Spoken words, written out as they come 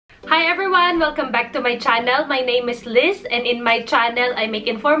Hi everyone! Welcome back to my channel. My name is Liz and in my channel I make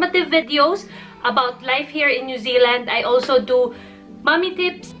informative videos about life here in New Zealand. I also do mommy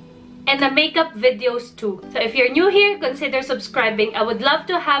tips and the makeup videos too. So if you're new here, consider subscribing. I would love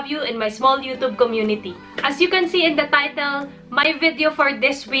to have you in my small YouTube community. As you can see in the title, my video for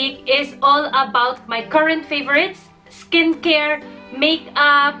this week is all about my current favorites, skincare,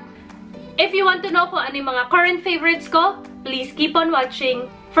 makeup. If you want to know kung ano yung mga current favorites ko, please keep on watching.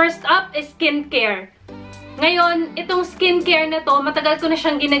 First up is skincare. Ngayon, itong skincare na to, matagal ko na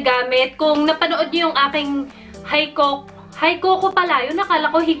siyang ginagamit. Kung napanood niyo yung aking Hikoco pala, yun nakala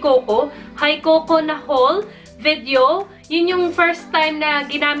ko Hikoco na haul video. Yun yung first time na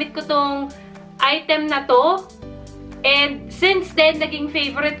ginamit ko tong item na to. And since then, naging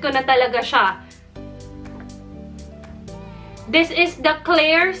favorite ko na talaga siya. This is the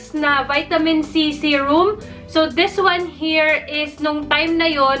Klairs na Vitamin C Serum. So this one here is nung time na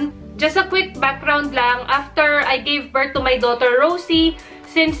yon, just a quick background lang, after I gave birth to my daughter Rosie,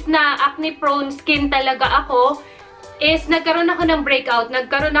 since na acne prone skin talaga ako, is nagkaroon ako ng breakout.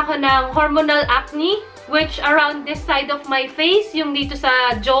 Nagkaroon ako ng hormonal acne, which around this side of my face, yung dito sa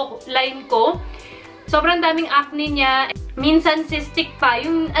jawline ko. Sobrang daming acne niya. Minsan cystic pa.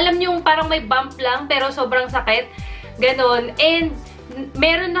 Yung, alam niyo yung parang may bump lang, pero sobrang sakit. Ganon. And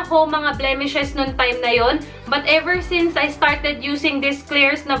meron ako mga blemishes noong time na yon. But ever since I started using this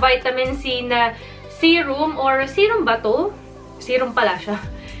Klairs na Vitamin C na serum, or serum ba to? Serum pala siya.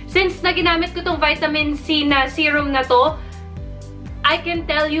 Since na ginamit ko tong Vitamin C na serum na to, I can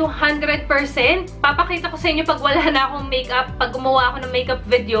tell you 100%. Papakita ko sa inyo pag wala na akong makeup, pag gumawa ako ng makeup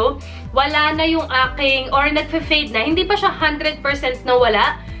video, wala na yung aking, or nagfe-fade na. Hindi pa siya 100% na wala.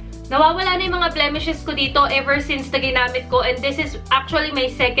 Nawawala na yung mga blemishes ko dito ever since na ginamit ko. And this is actually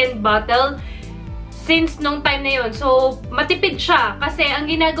my second bottle since nung time na yun. So, matipid siya. Kasi ang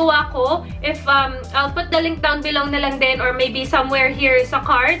ginagawa ko, if I'll put the link down below na lang din, or maybe somewhere here sa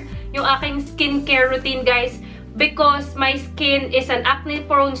card, yung aking skincare routine, guys. Because my skin is an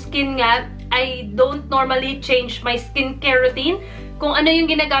acne-prone skin nga, I don't normally change my skincare routine. Kung ano yung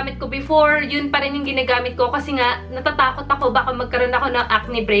ginagamit ko before, yun pa rin yung ginagamit ko kasi nga natatakot ako baka magkaroon ako ng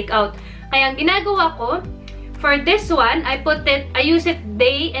acne breakout. Kaya ang ginagawa ko, for this one, I use it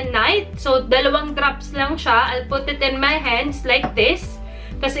day and night. So, 2 drops lang siya. I'll put it in my hands like this.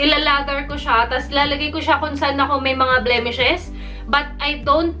 Tapos ilalather ko siya. Tapos lalagay ko siya kung saan ako may mga blemishes. But I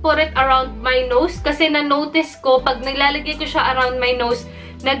don't put it around my nose kasi na-notice ko pag nilalagay ko siya around my nose,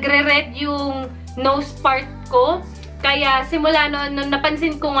 nagre-red yung nose part ko. Kaya simula noon, nung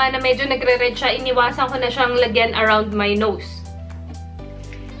napansin ko nga na medyo nagre-red siya, iniwasan ko na siyang lagyan around my nose.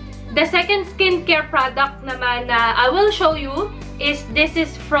 The second skincare product naman na I will show you is this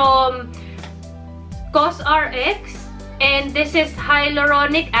is from COSRX and this is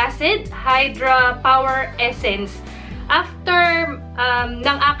Hyaluronic Acid Hydra Power Essence. After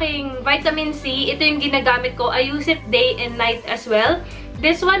ng aking Vitamin C, ito yung ginagamit ko. I use it day and night as well.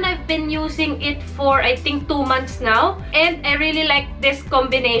 This one, I've been using it for, I think, 2 months now. And I really like this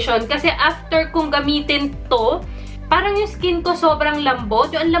combination. Kasi after kong gamitin to, parang yung skin ko sobrang lambot.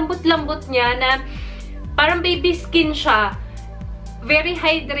 Yung lambot-lambot niya na parang baby skin siya. Very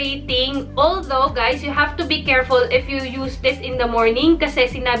hydrating. Although, guys, you have to be careful if you use this in the morning. Kasi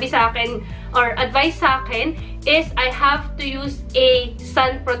sinabi sa akin, or advice sa akin, is I have to use a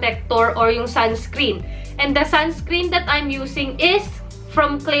sun protector or yung sunscreen. And the sunscreen that I'm using is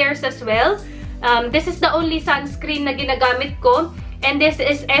from Klairs as well. This is the only sunscreen na ginagamit ko. And this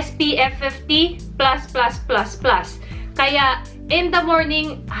is SPF 50++++. Kaya, in the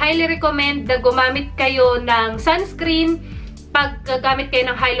morning, highly recommend na gumamit kayo ng sunscreen pag gagamit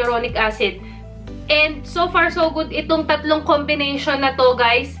kayo ng hyaluronic acid. And so far, so good. Itong tatlong combination na to,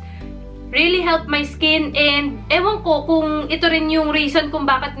 guys, really help my skin. And ewan ko kung ito rin yung reason kung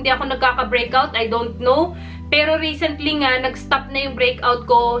bakit hindi ako nagkaka-breakout. I don't know. Pero recently nga, nag-stop na yung breakout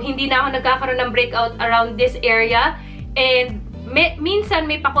ko. Hindi na ako nagkakaroon ng breakout around this area. And minsan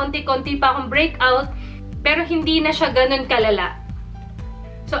may pakonti-konti pa akong breakout. Pero hindi na siya ganun kalala.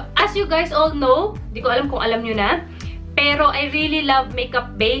 So, as you guys all know, di ko alam kung alam nyo na, pero I really love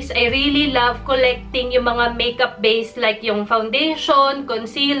makeup base. I really love collecting yung mga makeup base like yung foundation,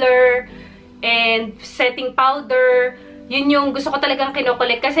 concealer, and setting powder. Yun yung gusto ko talagang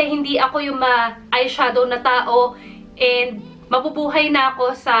kinokolek kasi hindi ako yung eyeshadow na tao and mabubuhay na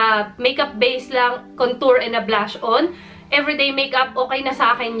ako sa makeup base lang, contour and a blush on. Everyday makeup, okay na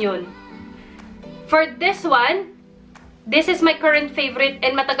sa akin yun. For this one, this is my current favorite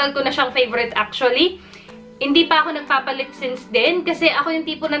and matagal ko na siyang favorite actually. Hindi pa ako nagpapalit since then kasi ako yung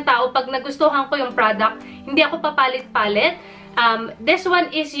tipo ng tao pag nagustuhan ko yung product, hindi ako papalit-palit. This one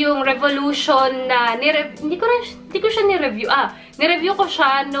is yung Revolution na hindi ko siya ni-review. Ni-review ko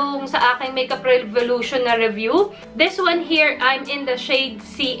siya nung sa aking Makeup Revolution na review. This one here, I'm in the shade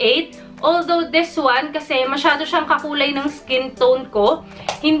C8. Although this one, kasi masyado siyang kakulay ng skin tone ko,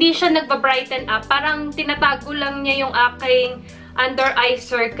 hindi siya nagba-brighten up. Parang tinatago lang niya yung aking under eye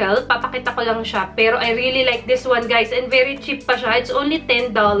circle. Papakita ko lang siya. Pero I really like this one, guys. And very cheap pa siya. It's only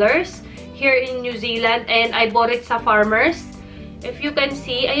 $10 here in New Zealand. And I bought it sa Farmers. If you can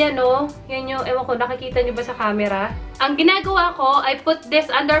see, ayan o. Yan yung, ewan ko, nakikita nyo ba sa camera? Ang ginagawa ko, I put this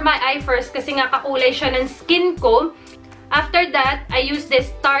under my eye first kasi nga kakulay siya ng skin ko. After that, I use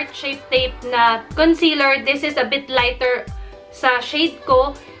this Tarte Shape tape na concealer. This is a bit lighter sa shade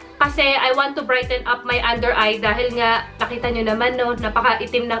ko kasi I want to brighten up my under eye dahil nga, nakita nyo naman no,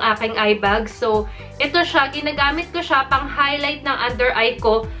 napaka-itim ng aking eye bag. So, ito siya, ginagamit ko siya pang highlight ng under eye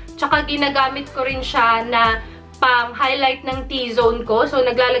ko. Tsaka ginagamit ko rin siya na pang highlight ng T-zone ko. So,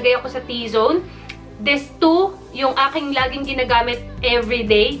 naglalagay ako sa T-zone. This two, yung aking laging ginagamit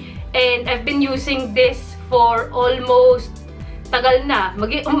everyday. And I've been using this for almost tagal na.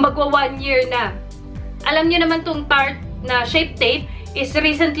 Magwa 1 year na. Alam niyo naman tong Tarte na Shape tape is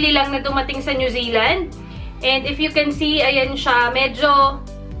recently lang na dumating sa New Zealand. And if you can see, ayan siya. Medyo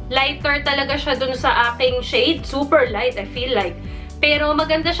lighter talaga siya dun sa aking shade. Super light, I feel like. Pero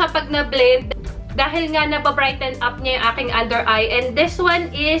maganda siya pag na-blend dahil nga napabrighten up niya yung aking under eye. And this one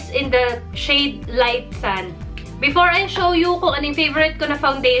is in the shade Light Sand. Before I show you kung anong favorite ko na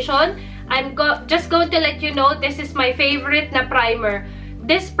foundation, I'm just going to let you know this is my favorite na primer.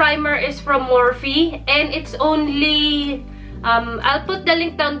 This primer is from Morphe and it's only, I'll put the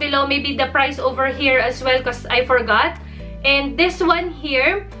link down below, maybe the price over here as well because I forgot. And this one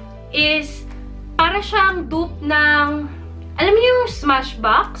here is para siyang dupe ng, alam niyo yung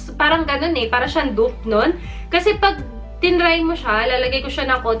Smashbox? Parang ganun eh, para siyang dupe nun. Kasi pag tinry mo siya, lalagay ko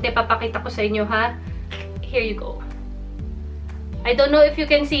siya ng konti, papakita ko sa inyo ha. Here you go. I don't know if you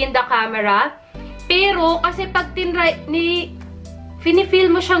can see in the camera. Pero, kasi pag tinry, feel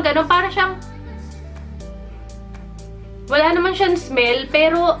mo siyang gano'n, para siyang, wala naman siyang smell,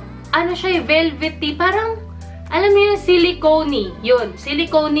 pero, ano siya, velvety, parang, alam mo yung silicone. Yun,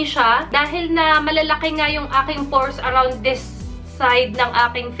 silicone siya. Dahil na malalaki nga yung aking pores around this side ng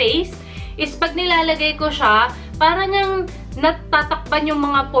aking face, is pag nilalagay ko siya, parang yung natatakpan yung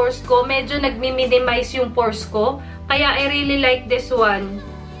mga pores ko, medyo nagmi-minimize yung pores ko. Kaya I really like this one.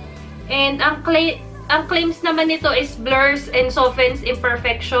 And ang claims naman nito is blurs and softens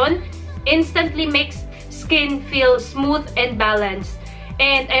imperfection, instantly makes skin feel smooth and balanced.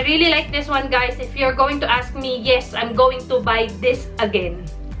 And I really like this one, guys. If you're going to ask me, yes, I'm going to buy this again.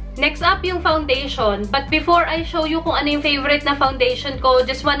 Next up, yung foundation. But before I show you kung ano yung favorite na foundation ko,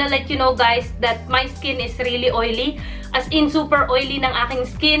 just wanna let you know, guys, that my skin is really oily. As in, super oily ng aking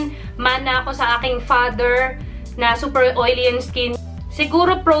skin. Mana ako sa aking father na super oily yung skin.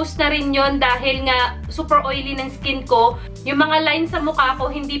 Siguro pros na rin yun dahil nga super oily ng skin ko. Yung mga lines sa mukha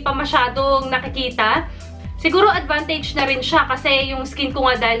ko hindi pa masyadong nakikita. Siguro advantage na rin siya kasi yung skin ko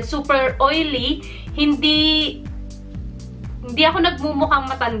nga dahil super oily, hindi ako nagmumukhang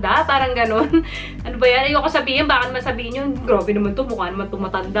matanda. Parang ganun. Ano ba yan? Ayoko sabihin, baka naman sabihin yun, grabe naman to, mukha naman to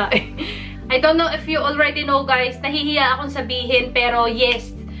matanda eh. I don't know if you already know, guys. Nahihiya akong sabihin pero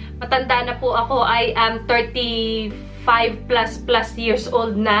yes, matanda na po ako. I am 35 plus years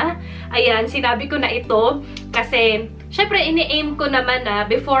old na. Ayan, sinabi ko na ito kasi syempre ini-aim ko naman na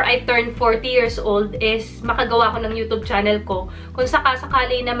before I turn 40 years old is makagawa ko ng YouTube channel ko. Kung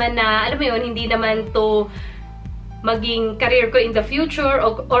sakasakali naman na, alam mo yun, hindi naman to maging career ko in the future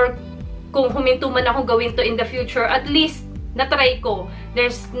or kung huminto man ako gawin to in the future, at least na-try ko.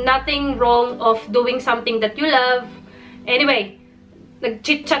 There's nothing wrong of doing something that you love. Anyway,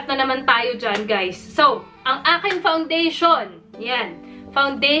 nag-chit-chat na naman tayo dyan, guys. So, ang aking foundation, yan.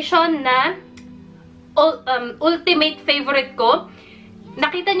 Foundation na ultimate favorite ko.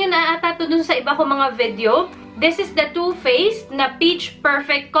 Nakita nyo na ata ito dun sa iba ko mga video. This is the Too Faced na Peach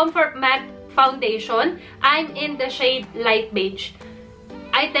Perfect Comfort Matte Foundation. I'm in the shade Light Beige.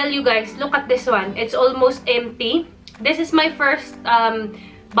 I tell you guys, look at this one. It's almost empty. This is my first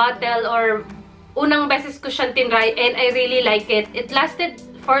bottle or unang beses ko siyang tinry and I really like it. It lasted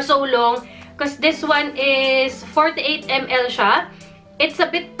for so long because this one is 48 ml siya. It's a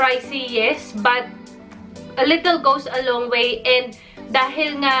bit pricey, yes, but a little goes a long way. And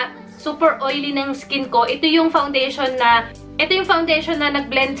dahil nga super oily ng skin ko, ito yung foundation na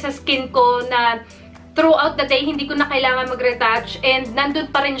nag-blend sa skin ko na throughout the day hindi ko na kailangan mag-retouch and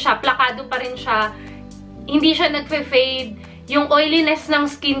nandun pa rin siya, plakado pa rin siya. Hindi siya nagfe-fade. Yung oiliness ng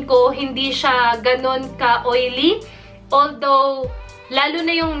skin ko, hindi siya ganun ka-oily. Although, lalo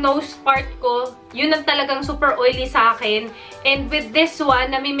na yung nose part ko, yun ang talagang super oily sa akin. And with this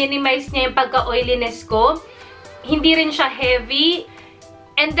one, nami-minimize niya yung pagka-oiliness ko. Hindi rin siya heavy.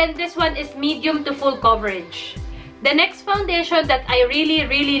 And then this one is medium to full coverage. The next foundation that I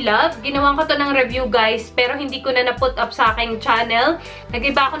really love, ginawan ko to ng review guys, pero hindi ko na na-put up sa aking channel.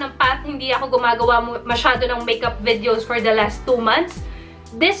 Nag-iba ako ng path, hindi ako gumagawa masyado ng makeup videos for the last 2 months.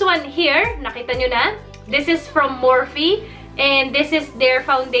 This one here, nakita nyo na? This is from Morphe, and this is their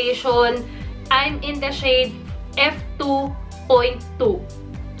foundation. I'm in the shade F2.2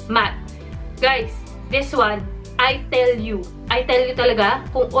 matte. Guys, this one, I tell you talaga,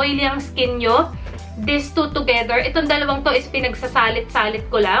 kung oily ang skin nyo, these two together, itong dalawang to is pinagsasalit-salit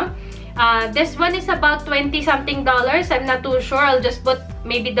ko lang. This one is about $20-something. I'm not too sure. I'll just put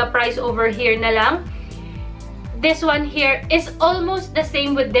maybe the price over here na lang. This one here is almost the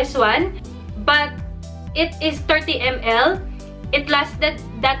same with this one, but it is 30 ml. It lasted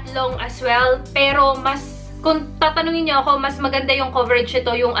that long as well. Pero mas, kung tatanungin niyo ako, mas maganda yung coverage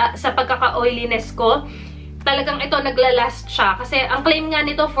ito yung sa pagkaka-oiliness ko. Talagang ito naglalast siya. Kasi ang claim nga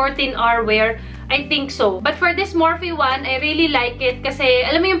nito 14-hour wear. I think so. But for this Morphe one, I really like it. Kasi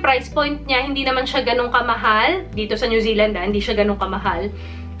alam mo yung price point niya, hindi naman siya ganun kamahal. Dito sa New Zealand, hindi siya ganun kamahal.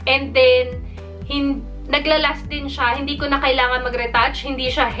 And then, naglalast din siya. Hindi ko na kailangan mag-retouch. Hindi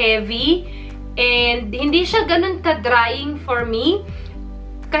siya heavy. And hindi siya ganun ka-drying for me.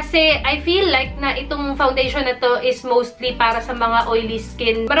 Kasi I feel like na itong foundation na to is mostly para sa mga oily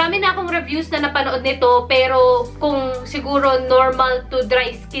skin. Marami na akong reviews na napanood nito, pero kung siguro normal to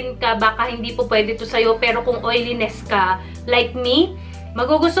dry skin ka, baka hindi po pwede to sa'yo. Pero kung oiliness ka, like me,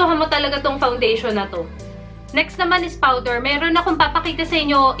 magugustuhan mo talaga tong foundation na to. Next naman is powder. Meron akong papakita sa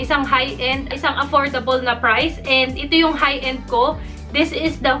inyo isang high-end, isang affordable na price. And ito yung high-end ko. This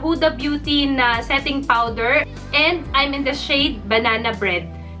is the Huda Beauty na setting powder. And I'm in the shade Banana Bread.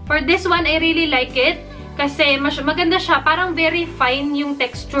 For this one, I really like it. Kasi maganda siya. Parang very fine yung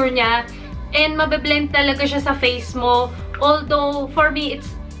texture niya. And mabe-blend talaga siya sa face mo. Although, for me,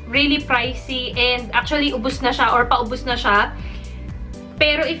 it's really pricey. And actually, ubus na siya or paubos na siya.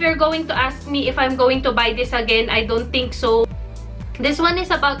 Pero if you're going to ask me if I'm going to buy this again, I don't think so. This one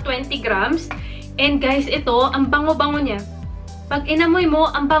is about 20 grams. And guys, ito, ang bango-bango niya. Pag inamoy mo,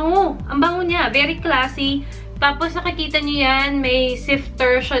 ang bango. Ang bango niya. Very classy. Tapos nakikita niyo yan, may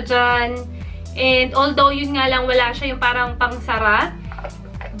sifter siya dyan. And although yun nga lang, wala siya yung parang pangsara.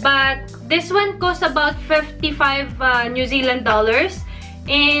 But this one costs about 55 New Zealand dollars.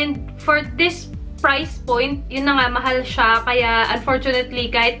 And for this price point, yun na nga, mahal siya. Kaya unfortunately,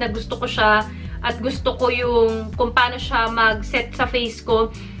 kahit na gusto ko siya at gusto ko yung kung paano siya mag-set sa face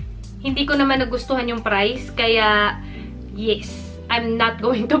ko, hindi ko naman nagustuhan yung price. Kaya yes, I'm not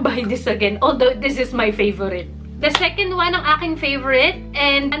going to buy this again. Although, this is my favorite. The second one, ang aking favorite.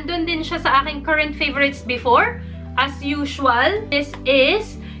 And nandun din siya sa aking current favorites before. As usual, this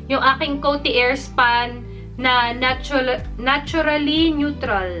is yung aking Coty Airspan na naturally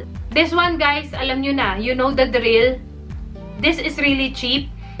neutral. This one, guys, alam nyo na. You know the drill. This is really cheap.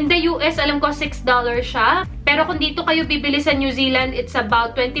 In the US, alam ko $6 siya. Pero kung dito kayo bibili sa New Zealand, it's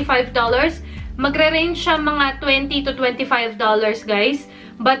about $25. Magre-range siya mga $20 to $25, guys.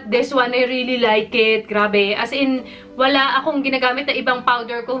 But this one, I really like it. Grabe. As in, wala akong ginagamit na ibang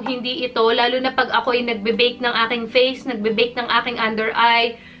powder kung hindi ito. Lalo na pag ako'y nagbe-bake ng aking face, nagbe-bake ng aking under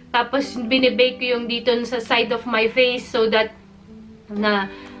eye. Tapos, binibake ko yung dito sa side of my face so that na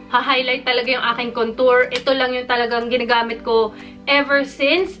ha-highlight talaga yung aking contour. Ito lang yung talagang ginagamit ko ever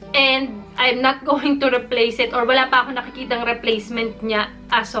since. And I'm not going to replace it. Or wala pa ako nakikitang replacement niya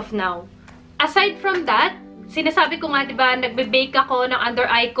as of now. Aside from that, sinasabi ko nga, diba, nagbe-bake ako ng under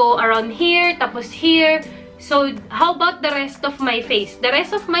eye ko around here, tapos here. So, how about the rest of my face? The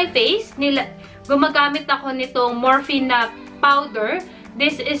rest of my face, gumagamit ako nitong Morphe na powder.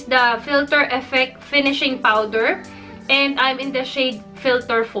 This is the Filter Effect Finishing Powder. And I'm in the shade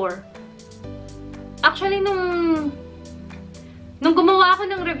Filter 4. Actually, nung gumawa ako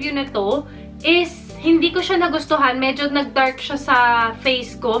ng review na to, is hindi ko siya nagustuhan. Medyo nag-dark siya sa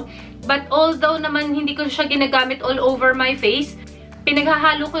face ko. But although naman hindi ko siya ginagamit all over my face,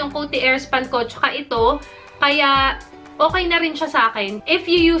 pinaghahalo ko yung Coty Airspan ko tsaka ito, kaya okay na rin siya sa akin. If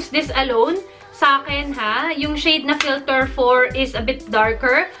you use this alone, sa akin ha, yung shade na Filter 4 is a bit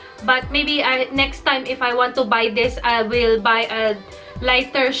darker. But maybe next time if I want to buy this, I will buy a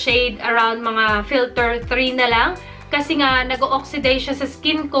lighter shade around mga Filter 3 na lang. Kasi nga, nag-oxidize siya sa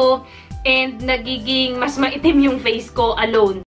skin ko and nagiging mas maitim yung face ko alone.